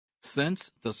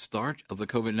Since the start of the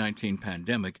COVID-19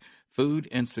 pandemic, food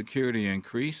insecurity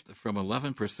increased from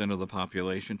 11% of the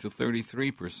population to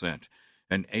 33%.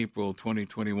 An April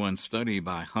 2021 study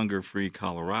by Hunger Free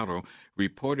Colorado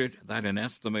reported that an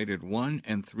estimated 1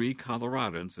 in 3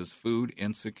 Coloradans is food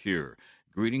insecure.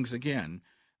 Greetings again.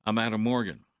 I'm Adam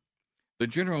Morgan. The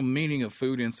general meaning of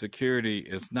food insecurity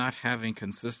is not having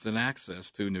consistent access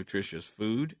to nutritious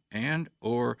food and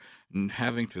or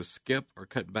having to skip or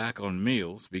cut back on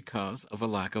meals because of a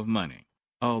lack of money.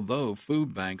 Although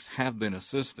food banks have been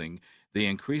assisting, the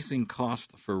increasing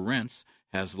cost for rents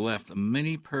has left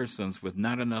many persons with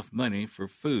not enough money for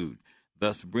food,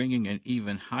 thus bringing an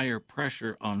even higher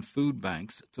pressure on food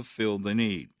banks to fill the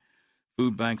need.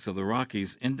 Food Banks of the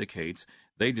Rockies indicates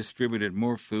they distributed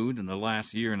more food in the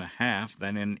last year and a half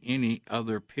than in any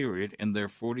other period in their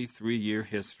 43-year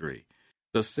history.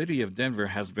 The city of Denver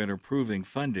has been approving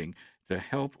funding to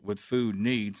help with food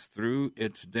needs through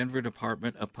its Denver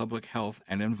Department of Public Health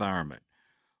and Environment.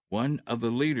 One of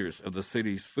the leaders of the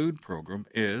city's food program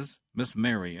is Miss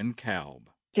Marion Kalb.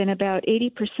 And about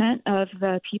 80% of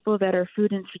the people that are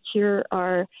food insecure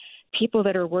are people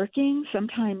that are working,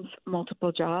 sometimes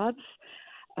multiple jobs,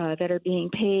 that are being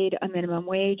paid a minimum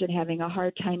wage and having a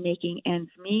hard time making ends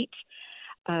meet.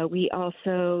 We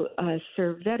also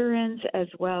serve veterans as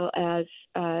well as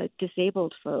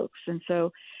disabled folks. And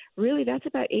so really that's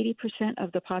about 80%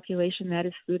 of the population that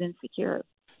is food insecure.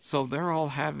 So they're all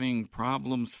having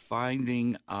problems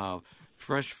finding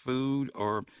fresh food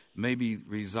or maybe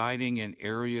residing in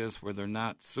areas where they're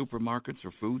not supermarkets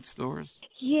or food stores?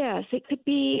 Yes, it could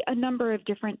be a number of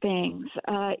different things.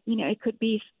 It could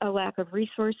be a lack of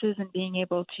resources and being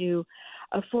able to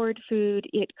afford food.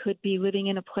 It could be living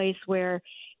in a place where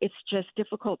it's just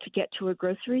difficult to get to a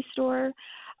grocery store,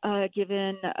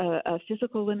 given a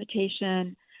physical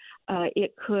limitation.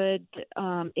 It could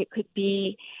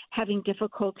be having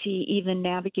difficulty even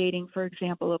navigating, for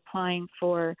example, applying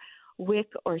for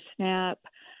WIC or SNAP,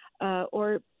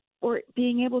 or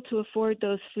being able to afford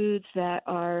those foods that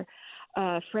are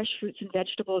fresh fruits and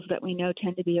vegetables that we know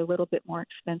tend to be a little bit more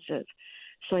expensive.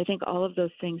 So I think all of those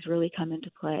things really come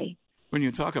into play. When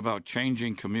you talk about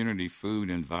changing community food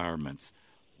environments,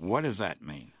 what does that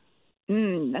mean?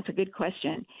 That's a good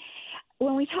question.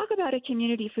 When we talk about a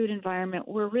community food environment,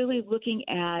 we're really looking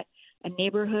at a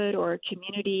neighborhood or a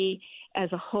community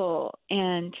as a whole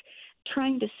and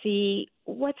trying to see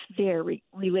what's there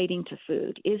relating to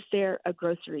food. Is there a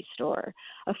grocery store,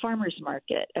 a farmer's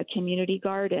market, a community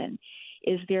garden?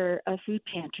 Is there a food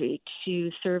pantry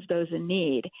to serve those in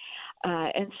need?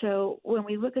 And so when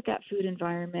we look at that food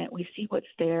environment, we see what's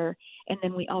there, and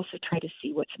then we also try to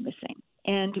see what's missing.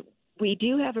 And we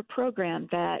do have a program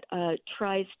that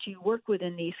tries to work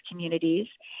within these communities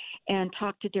and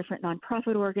talk to different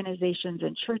nonprofit organizations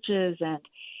and churches and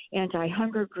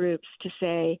anti-hunger groups to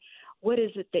say, what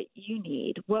is it that you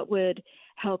need? What would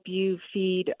help you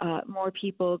feed more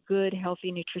people good,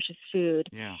 healthy, nutritious food?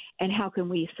 Yeah. And how can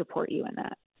we support you in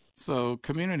that? So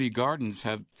community gardens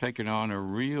have taken on a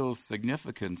real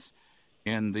significance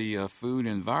in the food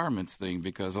environments thing,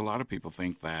 because a lot of people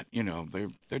think that,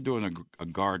 they're doing a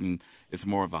garden. It's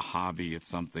more of a hobby. It's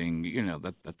something,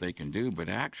 that they can do. But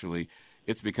actually,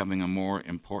 it's becoming a more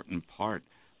important part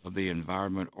of the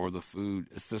environment or the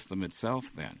food system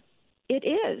itself then. It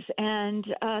is, and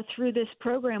through this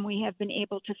program, we have been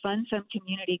able to fund some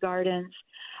community gardens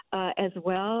as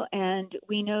well, and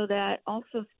we know that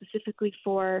also specifically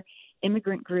for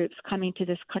immigrant groups coming to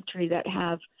this country that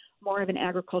have more of an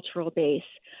agricultural base,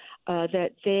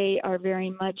 that they are very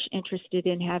much interested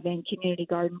in having community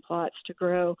garden plots to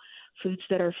grow foods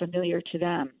that are familiar to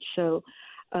them. So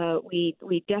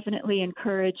we definitely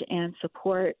encourage and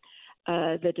support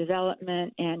the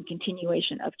development and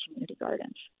continuation of community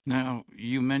gardens. Now,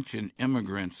 you mentioned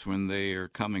immigrants when they are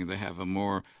coming, they have a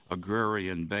more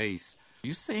agrarian base. Are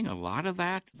you seeing a lot of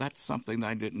that? That's something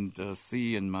I didn't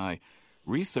see in my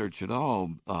research at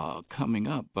all coming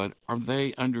up, but are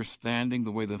they understanding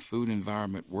the way the food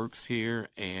environment works here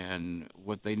and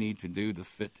what they need to do to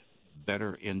fit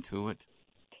better into it?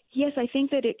 Yes, I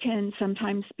think that it can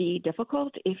sometimes be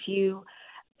difficult if you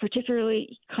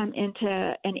particularly come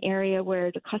into an area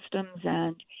where the customs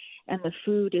and the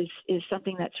food is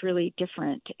something that's really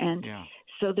different. And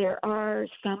so there are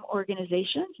some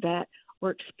organizations that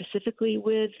work specifically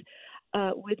with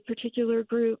particular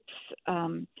groups.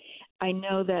 I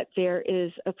know that there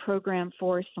is a program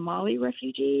for Somali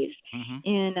refugees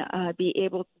in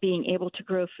being able to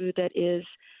grow food that is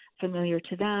familiar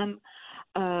to them.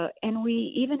 And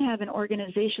we even have an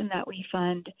organization that we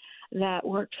fund that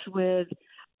works with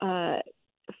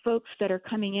folks that are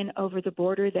coming in over the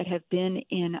border that have been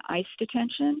in ICE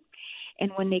detention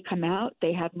And when they come out,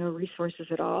 they have no resources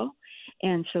at all.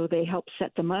 And so they help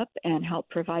set them up and help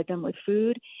provide them with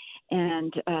food.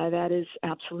 And that is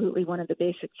absolutely one of the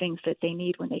basic things that they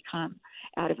need when they come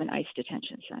out of an ICE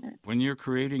detention center. When you're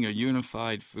creating a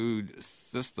unified food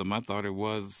system, I thought it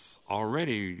was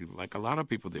already, like a lot of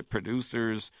people, the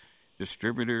producers,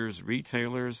 distributors,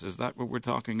 retailers. Is that what we're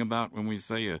talking about when we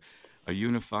say a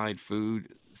unified food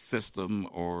system,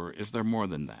 or is there more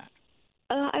than that?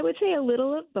 I would say a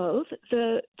little of both.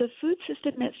 The food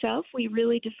system itself, we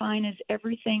really define as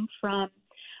everything from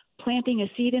planting a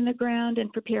seed in the ground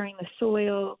and preparing the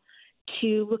soil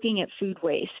to looking at food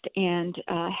waste and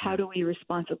how do we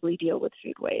responsibly deal with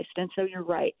food waste. And so you're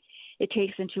right. It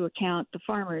takes into account the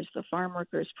farmers, the farm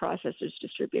workers, processors,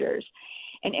 distributors,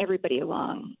 and everybody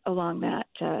along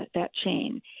that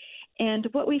chain. And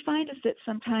what we find is that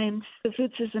sometimes the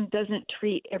food system doesn't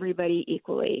treat everybody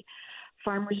equally.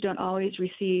 Farmers don't always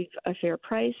receive a fair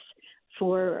price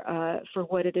for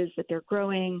what it is that they're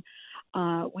growing.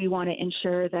 We want to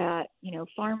ensure that,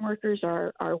 farm workers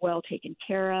are well taken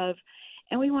care of.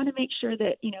 And we want to make sure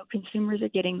that, consumers are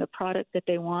getting the product that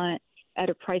they want at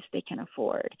a price they can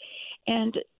afford.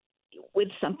 And with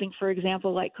something, for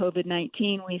example, like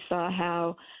COVID-19, we saw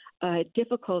how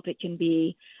difficult it can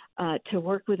be to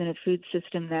work within a food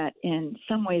system that in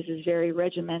some ways is very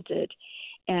regimented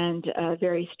and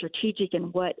very strategic in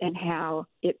what and how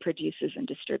it produces and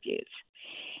distributes.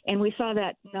 And we saw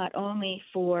that not only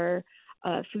for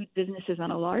food businesses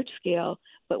on a large scale,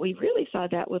 but we really saw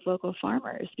that with local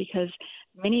farmers because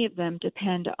many of them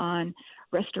depend on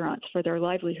restaurants for their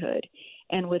livelihood.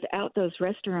 And without those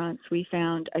restaurants, we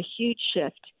found a huge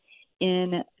shift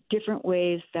in different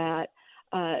ways that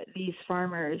these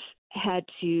farmers had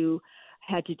to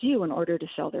do in order to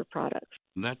sell their products.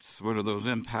 That's one of those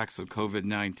impacts of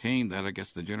COVID-19 that I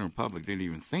guess the general public didn't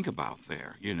even think about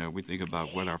there. We think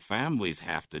about what our families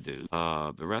have to do.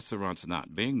 The restaurants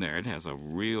not being there, it has a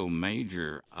real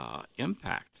major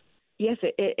impact. Yes,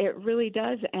 it really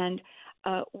does. And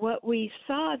what we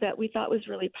saw that we thought was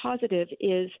really positive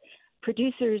is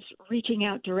producers reaching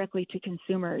out directly to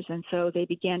consumers. And so they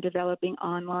began developing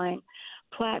online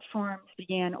platforms,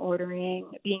 began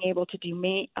ordering, being able to do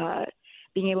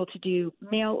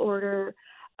mail order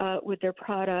with their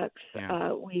products.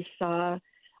 Yeah. We saw,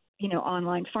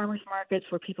 online farmers markets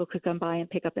where people could come by and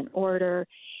pick up an order.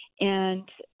 And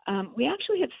we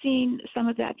actually have seen some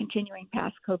of that continuing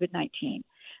past COVID-19.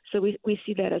 So we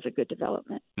see that as a good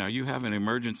development. Now, you have an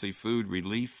emergency food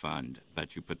relief fund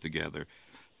that you put together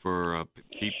for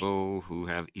people who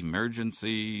have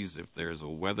emergencies, if there's a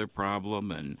weather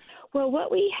problem. Well,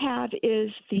 what we have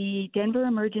is the Denver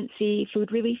Emergency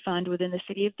Food Relief Fund within the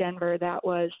city of Denver that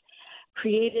was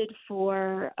created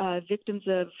for victims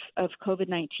of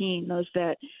COVID-19, those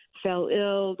that fell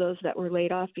ill, those that were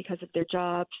laid off because of their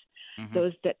jobs,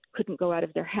 those that couldn't go out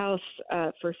of their house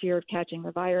for fear of catching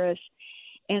the virus.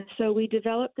 And so we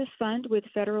developed this fund with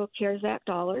federal CARES Act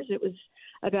dollars. It was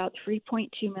about $3.2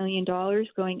 million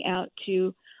going out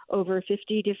to over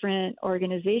 50 different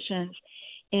organizations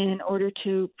in order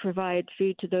to provide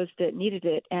food to those that needed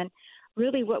it. And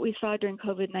really what we saw during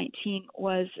COVID-19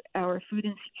 was our food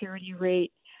insecurity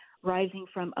rate rising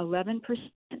from 11%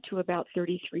 to about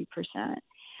 33%.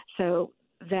 So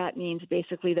that means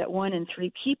basically that 1 in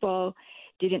 3 people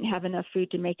didn't have enough food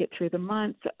to make it through the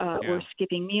month, or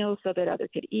skipping meals so that others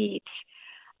could eat.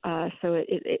 So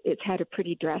it's had a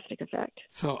pretty drastic effect.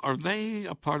 So are they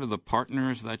a part of the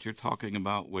partners that you're talking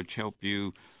about, which help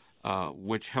you,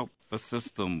 which help the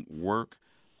system work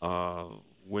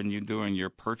when you're doing your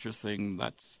purchasing?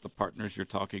 That's the partners you're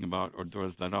talking about, or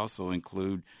does that also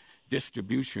include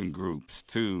distribution groups,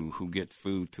 too, who get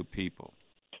food to people?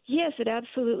 Yes, it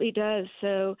absolutely does.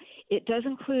 So it does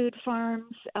include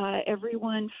farms,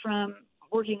 everyone from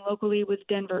working locally with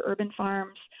Denver urban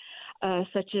farms,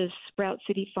 such as Sprout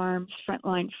City Farms,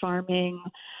 Frontline Farming,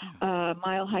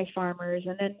 Mile High Farmers.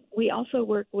 And then we also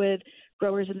work with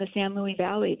growers in the San Luis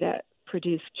Valley that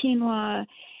produce quinoa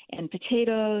and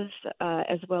potatoes,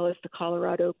 as well as the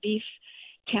Colorado Beef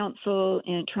Council,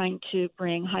 and trying to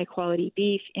bring high-quality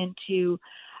beef into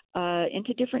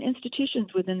different institutions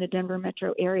within the Denver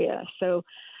metro area. So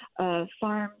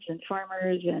farms and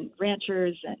farmers and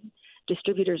ranchers and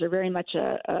distributors are very much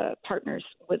partners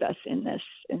with us in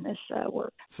this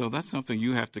work. So that's something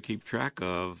you have to keep track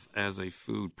of as a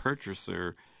food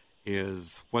purchaser,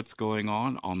 is what's going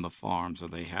on the farms. Are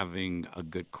they having a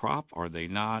good crop? Are they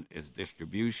not? Is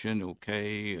distribution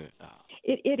okay?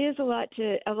 It is a lot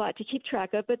to keep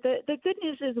track of, but the good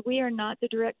news is we are not the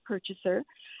direct purchaser.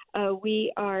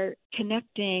 We are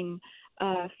connecting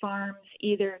farms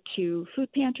either to food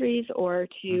pantries or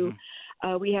to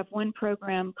We have one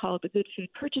program called the Good Food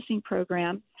Purchasing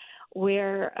Program,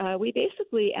 where we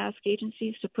basically ask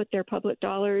agencies to put their public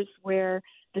dollars where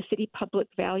the city public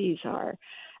values are,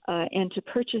 and to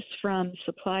purchase from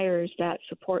suppliers that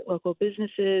support local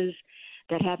businesses,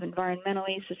 that have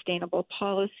environmentally sustainable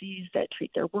policies, that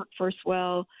treat their workforce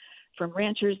well, from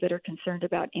ranchers that are concerned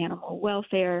about animal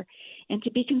welfare, and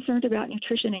to be concerned about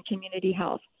nutrition and community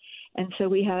health. And so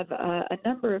we have a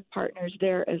number of partners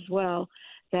there as well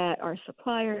that are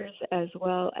suppliers, as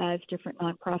well as different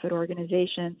nonprofit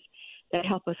organizations that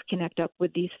help us connect up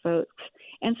with these folks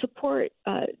and support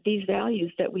these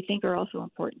values that we think are also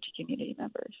important to community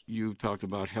members. You talked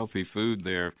about healthy food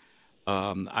there.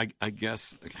 I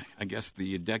guess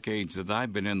the decades that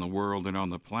I've been in the world and on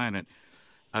the planet,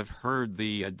 I've heard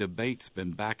the debate's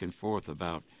been back and forth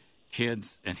about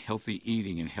kids and healthy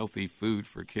eating and healthy food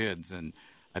for kids. And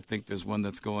I think there's one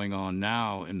that's going on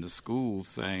now in the schools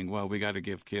saying, well, we got to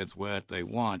give kids what they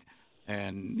want.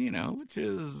 And, which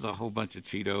is a whole bunch of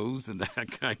Cheetos and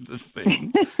that kind of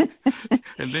thing.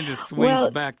 And then it swings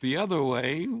back the other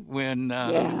way when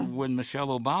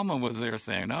Michelle Obama was there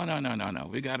saying, no,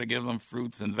 we got to give them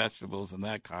fruits and vegetables and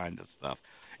that kind of stuff.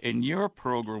 In your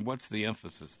program, what's the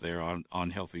emphasis there on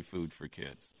healthy food for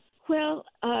kids? Well,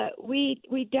 we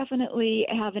definitely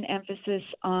have an emphasis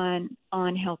on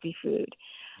healthy food.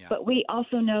 Yeah. But we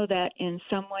also know that in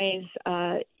some ways,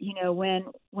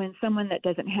 when someone that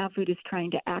doesn't have food is trying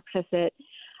to access it,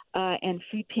 and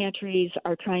food pantries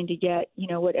are trying to get,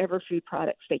 whatever food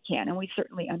products they can, and we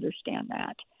certainly understand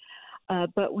that.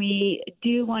 But we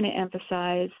do want to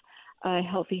emphasize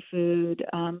healthy food,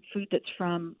 food that's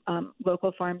from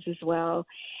local farms as well.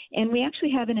 And we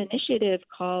actually have an initiative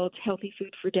called Healthy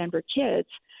Food for Denver Kids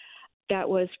that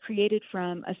was created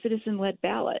from a citizen-led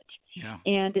ballot. Yeah.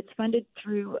 And it's funded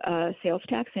through a sales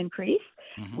tax increase,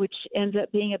 which ends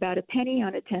up being about a penny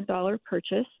on a $10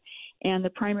 purchase. And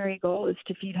the primary goal is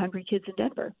to feed hungry kids in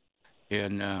Denver.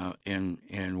 In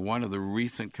one of the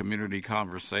recent community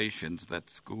conversations that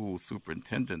school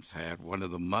superintendents had, one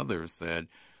of the mothers said,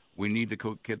 we need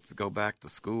the kids to go back to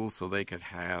school so they could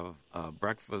have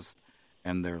breakfast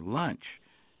and their lunch.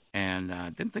 And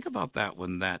I didn't think about that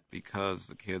one, that because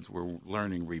the kids were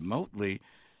learning remotely,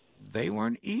 they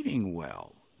weren't eating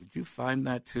well. Did you find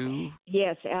that too?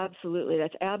 Yes, absolutely.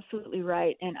 That's absolutely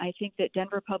right. And I think that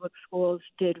Denver Public Schools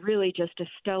did really just a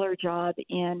stellar job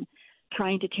in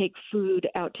trying to take food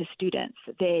out to students.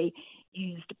 They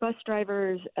used bus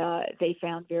drivers. They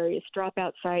found various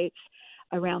dropout sites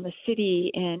around the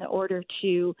city in order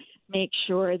to make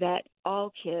sure that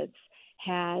all kids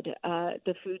had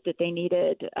the food that they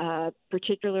needed,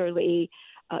 particularly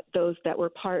those that were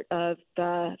part of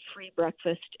the free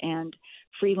breakfast and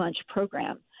free lunch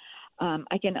program.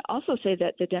 I can also say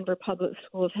that the Denver Public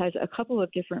Schools has a couple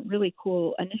of different really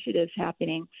cool initiatives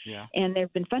happening, and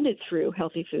they've been funded through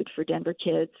Healthy Food for Denver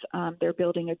Kids. They're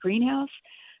building a greenhouse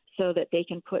so that they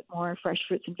can put more fresh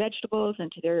fruits and vegetables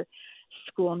into their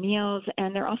school meals,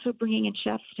 and they're also bringing in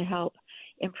chefs to help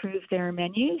improve their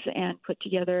menus and put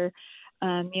together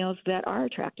meals that are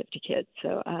attractive to kids.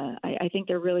 So I think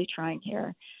they're really trying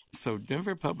here. So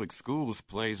Denver Public Schools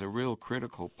plays a real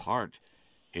critical part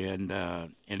in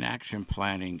action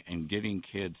planning and getting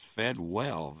kids fed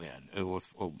well. Then it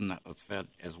was fed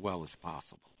as well as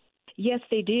possible. Yes,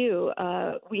 they do.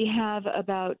 We have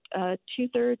about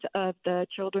 2/3 of the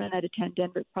children that attend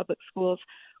Denver Public Schools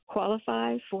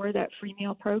qualify for that free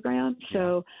meal program.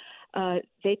 So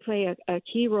they play a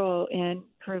key role in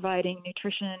providing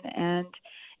nutrition and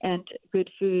good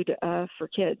food for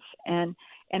kids. And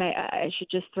I should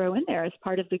just throw in there, as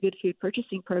part of the Good Food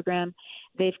Purchasing Program,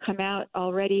 they've come out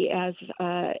already as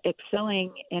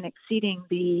excelling and exceeding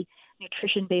the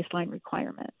nutrition baseline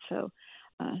requirements. So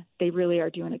they really are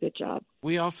doing a good job.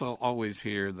 We also always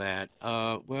hear that,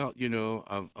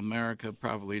 America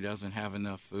probably doesn't have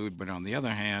enough food, but on the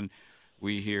other hand,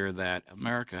 we hear that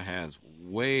America has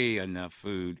way enough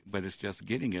food, but it's just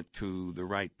getting it to the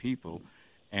right people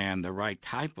and the right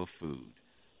type of food.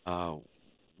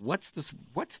 What's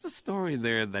the story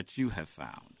there that you have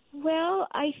found? Well,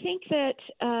 I think that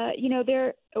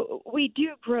we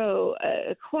do grow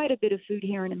quite a bit of food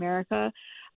here in America.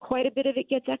 Quite a bit of it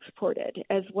gets exported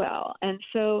as well, and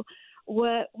so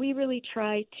what we really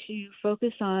try to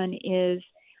focus on is,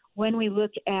 when we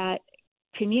look at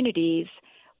communities,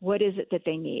 what is it that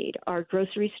they need? Are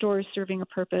grocery stores serving a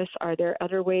purpose? Are there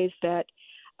other ways that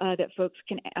folks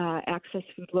can access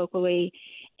food locally?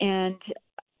 And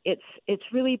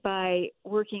it's really by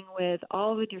working with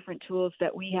all the different tools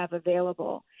that we have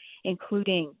available,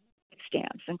 including food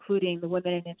stamps, including the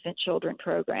Women and Infant Children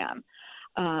program,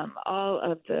 all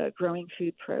of the growing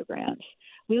food programs.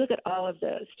 we look at all of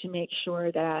those to make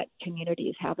sure that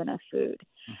communities have enough food.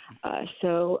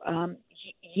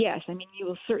 Yes, I mean, you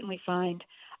will certainly find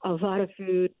a lot of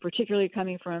food, particularly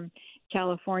coming from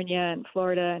California and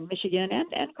Florida and Michigan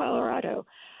and Colorado.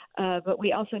 But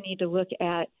we also need to look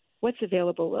at what's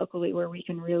available locally where we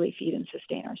can really feed and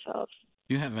sustain ourselves.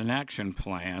 You have an action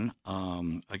plan.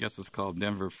 I guess it's called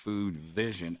Denver Food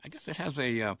Vision. I guess it has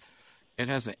an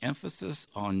emphasis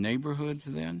on neighborhoods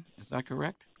then. Is that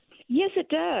correct? Yes, it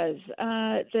does.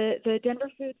 The Denver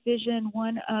Food Vision,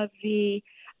 one of the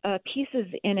pieces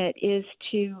in it is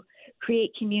to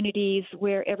create communities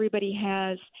where everybody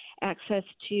has access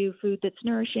to food that's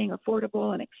nourishing,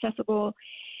 affordable, and accessible.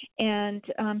 And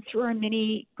through our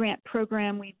mini grant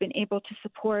program, we've been able to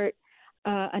support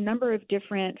a number of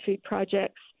different food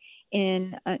projects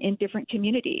in different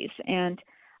communities. And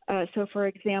so, for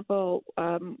example,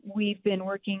 we've been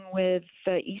working with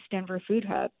the East Denver Food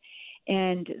Hub,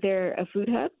 and they're a food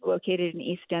hub located in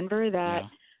East Denver that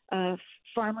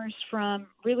farmers from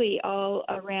really all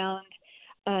around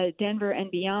Denver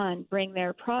and beyond bring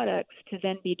their products to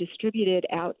then be distributed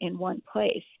out in one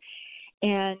place.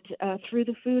 And through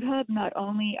the food hub, not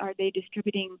only are they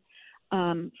distributing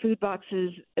food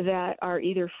boxes that are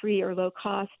either free or low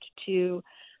cost to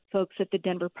folks at the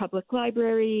Denver Public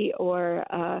Library or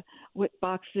WIC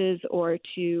boxes or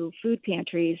to food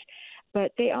pantries,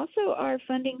 but they also are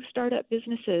funding startup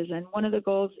businesses. And one of the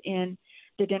goals in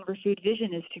the Denver Food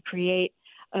Vision is to create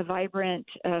a vibrant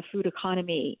food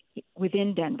economy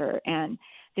within Denver, and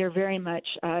they're very much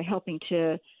helping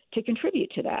to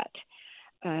contribute to that.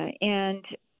 I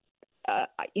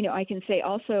can say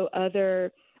also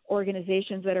other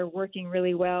organizations that are working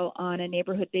really well on a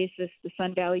neighborhood basis. The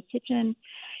Sun Valley Kitchen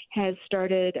has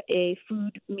started a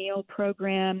food meal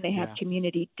program. They have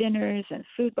community dinners and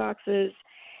food boxes.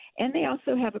 And they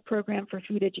also have a program for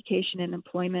food education and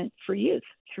employment for youth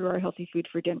through our Healthy Food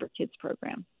for Denver Kids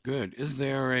program. Good. Is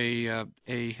there a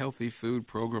healthy food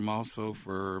program also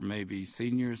for maybe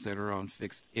seniors that are on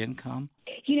fixed income?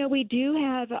 We do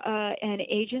have an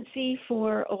agency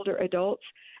for older adults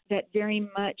that very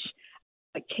much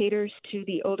caters to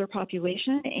the older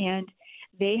population, and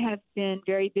they have been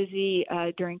very busy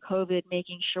during COVID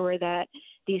making sure that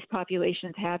these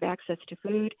populations have access to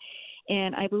food.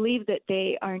 And I believe that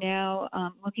they are now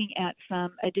looking at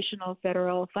some additional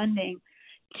federal funding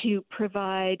to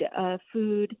provide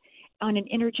food on an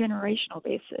intergenerational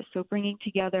basis, so bringing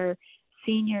together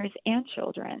seniors and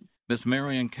children. Ms.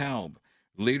 Marion Kalb,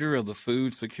 leader of the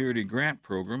Food Security Grant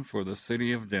Program for the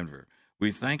City of Denver.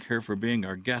 We thank her for being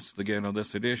our guest again on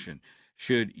this edition.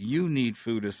 Should you need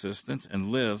food assistance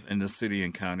and live in the city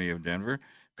and county of Denver,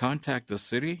 contact the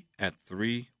city at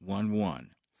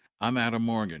 311. I'm Adam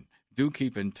Morgan. Do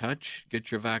keep in touch, get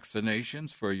your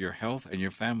vaccinations for your health and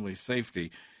your family's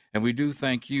safety, and we do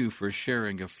thank you for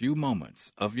sharing a few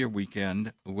moments of your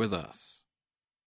weekend with us.